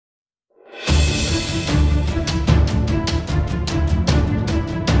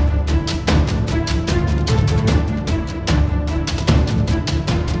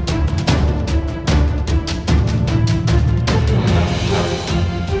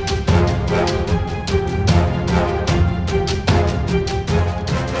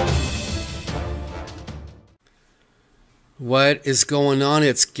What is going on?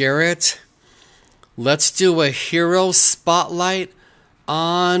 It's Garrett. Let's do a hero spotlight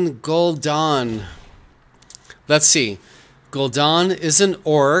on Gul'dan. Let's see. Gul'dan is an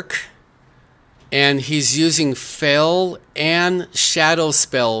orc, and he's using Fel and Shadow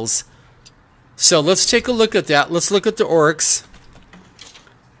spells. So let's take a look at that. Let's look at the orcs.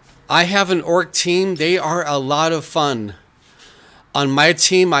 I have an orc team. They are a lot of fun. On my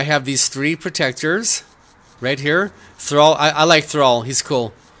team, I have these 3 protectors right here. Thrall. I like Thrall. He's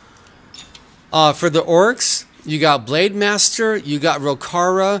cool. For the orcs, you got Blade Master. You got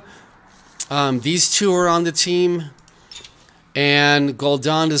Rokara. These 2 are on the team. And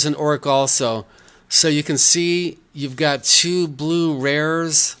Gul'dan is an orc also. So you can see you've got 2 blue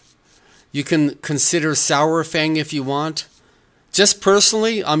rares. You can consider Sour Fang if you want. Just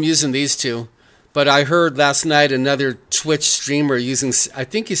personally, I'm using these 2. But I heard last night another Twitch streamer using, I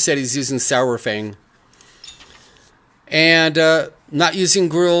think he said he's using Sour Fang. And not using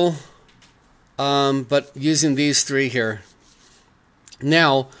Gruul, but using these 3 here.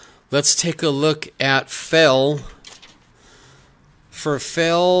 Now, let's take a look at Fel. For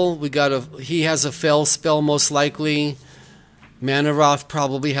Fel, he has a Fel spell most likely. Manaroth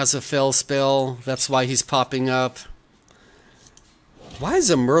probably has a Fel spell. That's why he's popping up. Why is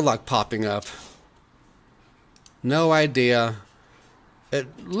a Murloc popping up? No idea.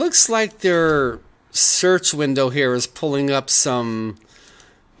 It looks like their search window here is pulling up some...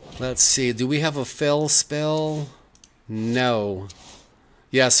 Let's see. Do we have a Fel spell? No.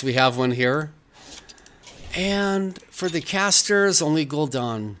 Yes, we have one here. And for the casters, only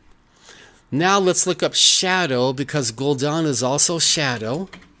Gul'dan. Now let's look up Shadow, because Gul'dan is also Shadow.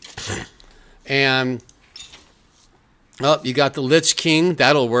 And... oh, you got the Lich King.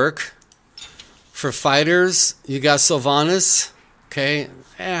 That'll work. For fighters, you got Sylvanas. Okay.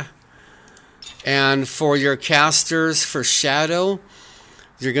 And for your casters, for Shadow,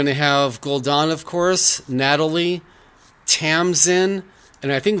 you're going to have Gul'dan, of course, Natalie, Tamsin,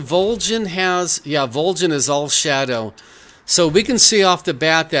 and I think Vol'jin has... yeah, Vol'jin is all Shadow. So we can see off the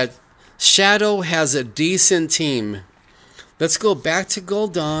bat that Shadow has a decent team. Let's go back to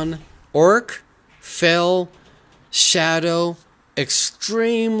Gul'dan. Orc, Fel, Shadow,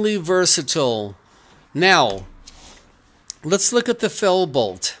 extremely versatile. Now, let's look at the Fel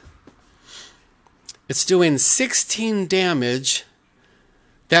Bolt. It's doing 16 damage.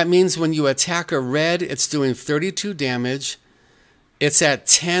 That means when you attack a red, it's doing 32 damage. It's at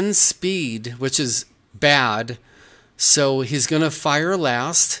 10 speed, which is bad. So he's going to fire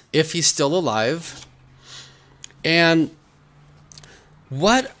last, if he's still alive. And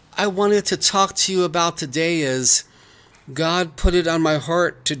what I wanted to talk to you about today is, God put it on my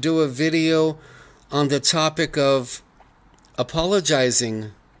heart to do a video on the topic of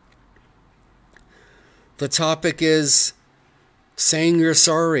apologizing. The topic is saying you're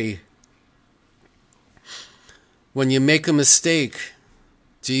sorry. When you make a mistake,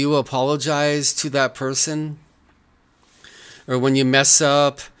 do you apologize to that person? Or when you mess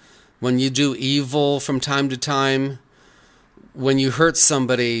up, when you do evil from time to time, when you hurt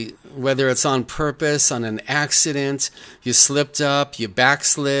somebody, whether it's on purpose, on an accident, you slipped up, you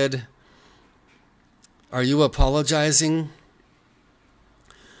backslid, are you apologizing?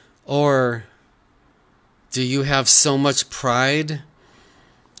 Or do you have so much pride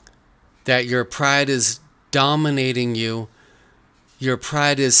that your pride is dominating you, your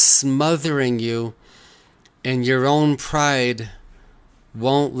pride is smothering you, and your own pride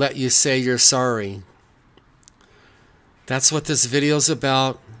won't let you say you're sorry? That's what this video's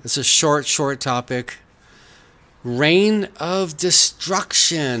about. It's a short topic. Reign of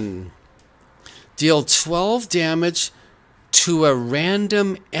Destruction. Deal 12 damage to a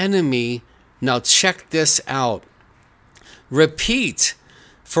random enemy. Now check this out. Repeat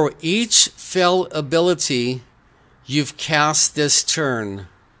for each Fel ability you've cast this turn.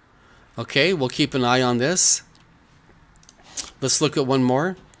 Okay, we'll keep an eye on this. Let's look at one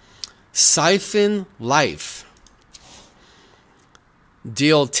more. Siphon Life.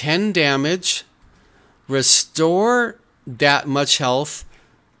 Deal 10 damage. Restore that much health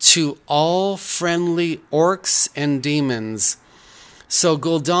to all friendly orcs and demons. So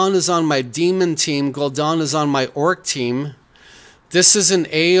Gul'dan is on my demon team. Gul'dan is on my orc team. This is an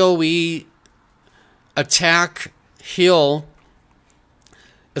AoE attack heal.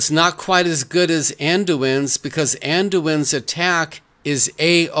 It's not quite as good as Anduin's, because Anduin's attack is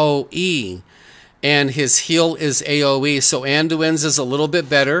AoE. And his heal is AoE. So Anduin's is a little bit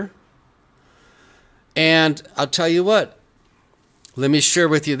better. And I'll tell you what. Let me share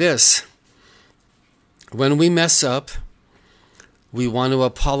with you this. When we mess up, we want to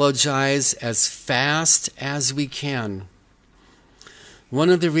apologize as fast as we can. One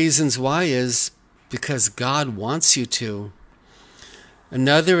of the reasons why is because God wants you to.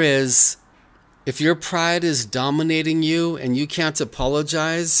 Another is, if your pride is dominating you and you can't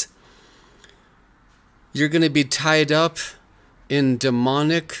apologize, you're going to be tied up in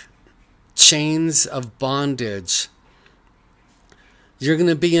demonic chains of bondage. You're going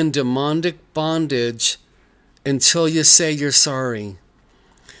to be in demonic bondage until you say you're sorry.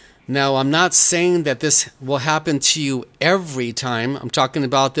 Now, I'm not saying that this will happen to you every time. I'm talking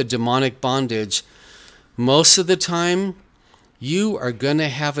about the demonic bondage. Most of the time, you are going to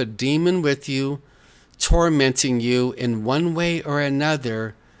have a demon with you, tormenting you in one way or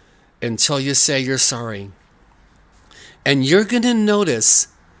another until you say you're sorry. And you're going to notice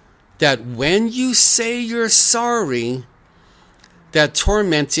that when you say you're sorry, that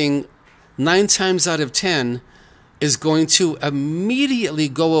tormenting 9 times out of 10 is going to immediately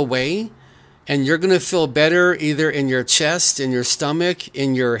go away, and you're going to feel better either in your chest, in your stomach,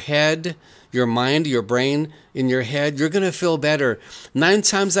 in your head, your mind, your brain, in your head. You're going to feel better. 9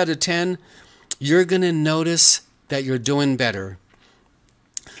 times out of 10, you're going to notice that you're doing better.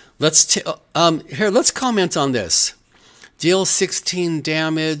 Let's comment on this. Deal 16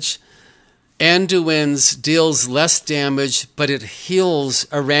 damage. Anduin's deals less damage, but it heals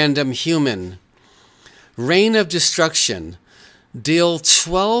a random human. Reign of Destruction. Deal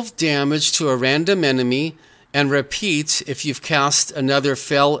 12 damage to a random enemy and repeat if you've cast another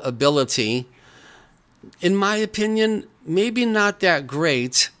fell ability. In my opinion, maybe not that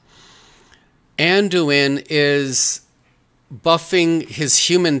great. Anduin is buffing his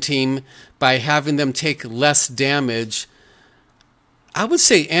human team by having them take less damage. I would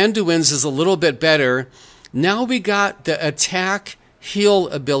say Anduin's is a little bit better. Now we got the attack heal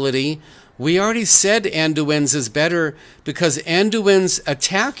ability. We already said Anduin's is better because Anduin's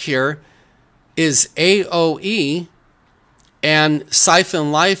attack here is AoE and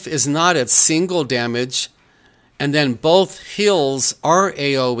Siphon Life is not at single damage, and then both heals are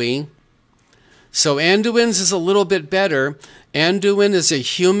AoE. So Anduin's is a little bit better. Anduin is a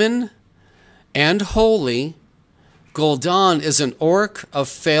human and holy. Gul'dan is an orc, a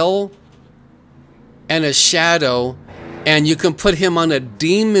fell, and a shadow, and you can put him on a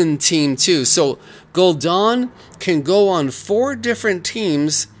demon team too. So Gul'dan can go on 4 different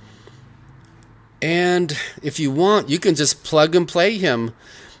teams, and if you want, you can just plug and play him.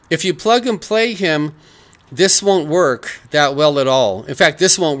 If you plug and play him, this won't work that well at all. In fact,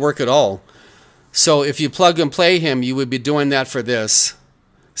 this won't work at all. So if you plug and play him, you would be doing that for this.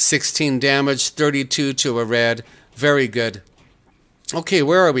 16 damage, 32 to a red. Very good. Okay,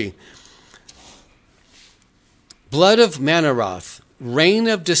 where are we? Blood of Manaroth. Reign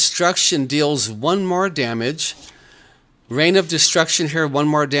of Destruction deals 1 more damage. Reign of Destruction here, 1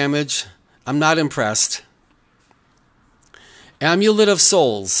 more damage. I'm not impressed. Amulet of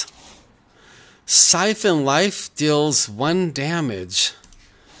Souls. Siphon Life deals 1 damage.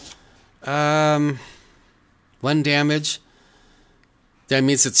 1 damage. That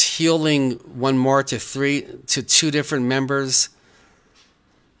means it's healing 1 more to 2 different members.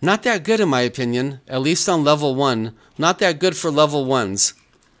 Not that good in my opinion, at least on level 1. Not that good for level 1s.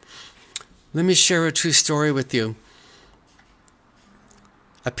 Let me share a true story with you.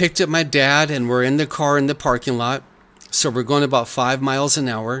 I picked up my dad and we're in the car in the parking lot. So we're going about 5 miles an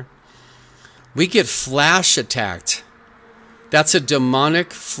hour. We get flash attacked. That's a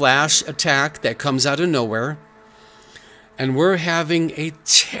demonic flash attack that comes out of nowhere. And we're having a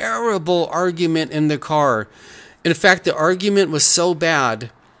terrible argument in the car. In fact, the argument was so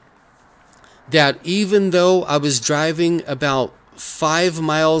bad that even though I was driving about 5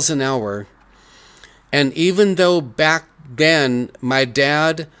 miles an hour, and even though back then my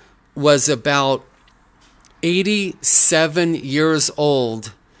dad was about 87 years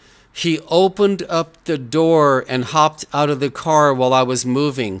old, he opened up the door and hopped out of the car while I was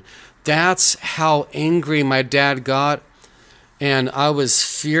moving. That's how angry my dad got. And I was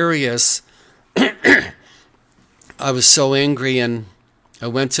furious. I was so angry, and I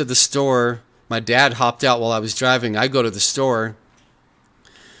went to the store. My dad hopped out while I was driving. I go to the store,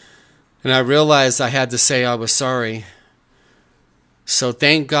 and I realized I had to say I was sorry. So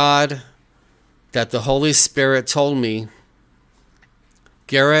thank God that the Holy Spirit told me,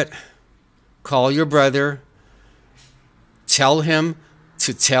 Garrett, call your brother, tell him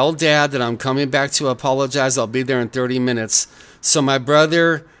to tell Dad that I'm coming back to apologize. I'll be there in 30 minutes. So my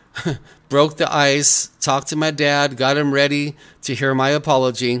brother broke the ice, talked to my dad, got him ready to hear my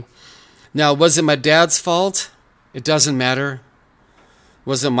apology. Now, was it my dad's fault? It doesn't matter.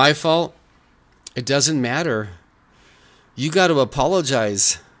 Was it my fault? It doesn't matter. You got to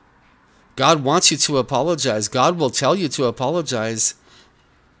apologize. God wants you to apologize. God will tell you to apologize.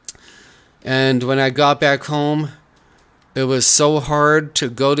 And when I got back home, it was so hard to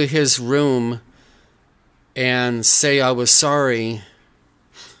go to his room and say I was sorry.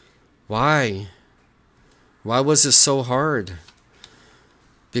 Why? Why was it so hard?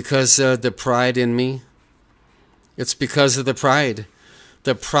 Because of the pride in me. It's because of the pride.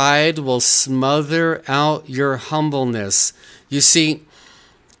 The pride will smother out your humbleness. You see,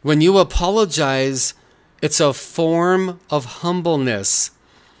 when you apologize, it's a form of humbleness.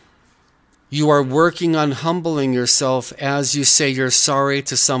 You are working on humbling yourself as you say you're sorry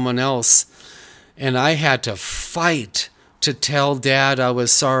to someone else. And I had to fight to tell Dad I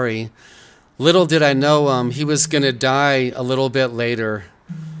was sorry. Little did I know he was going to die a little bit later.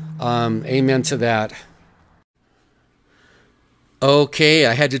 Amen to that. Okay,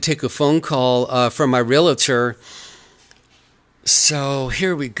 I had to take a phone call from my realtor. So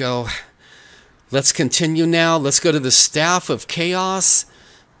here we go. Let's continue now. Let's go to the Staff of Chaos.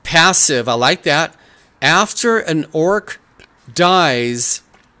 Passive, I like that. After an orc dies,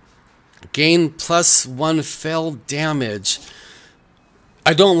 gain +1 fell damage.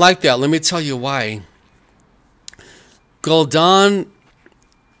 I don't like that. Let me tell you why. Gul'dan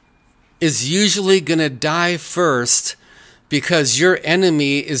is usually going to die first because your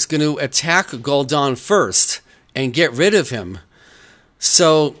enemy is going to attack Gul'dan first and get rid of him.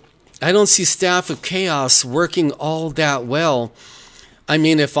 So I don't see Staff of Chaos working all that well. I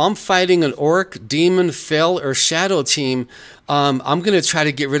mean, if I'm fighting an orc, demon, fell, or shadow team, I'm going to try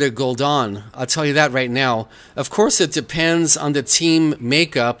to get rid of Gul'dan. I'll tell you that right now. Of course, it depends on the team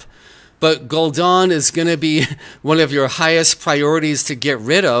makeup, but Gul'dan is going to be one of your highest priorities to get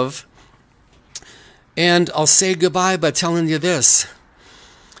rid of. And I'll say goodbye by telling you this.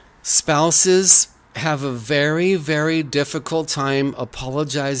 Spouses have a very, very difficult time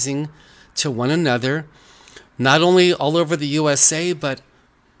apologizing to one another, not only all over the USA, but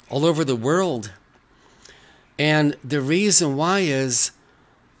all over the world. And the reason why is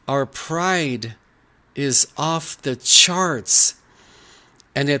our pride is off the charts,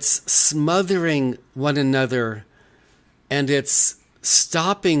 and it's smothering one another, and it's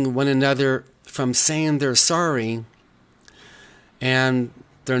stopping one another from saying they're sorry, and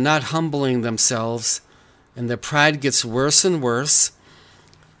they're not humbling themselves, and the pride gets worse and worse.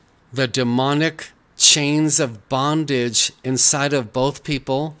 The demonic chains of bondage inside of both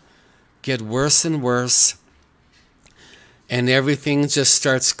people get worse and worse, and everything just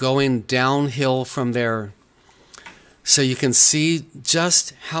starts going downhill from there. So you can see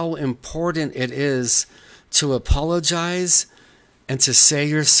just how important it is to apologize and to say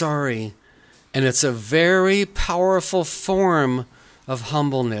you're sorry. And it's a very powerful form of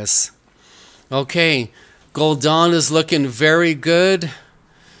humbleness. Okay, Gul'dan is looking very good.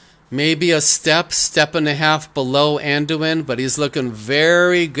 Maybe a step and a half below Anduin, but he's looking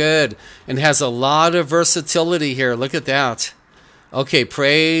very good and has a lot of versatility here. Look at that. Okay,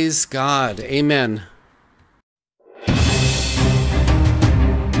 praise God. Amen.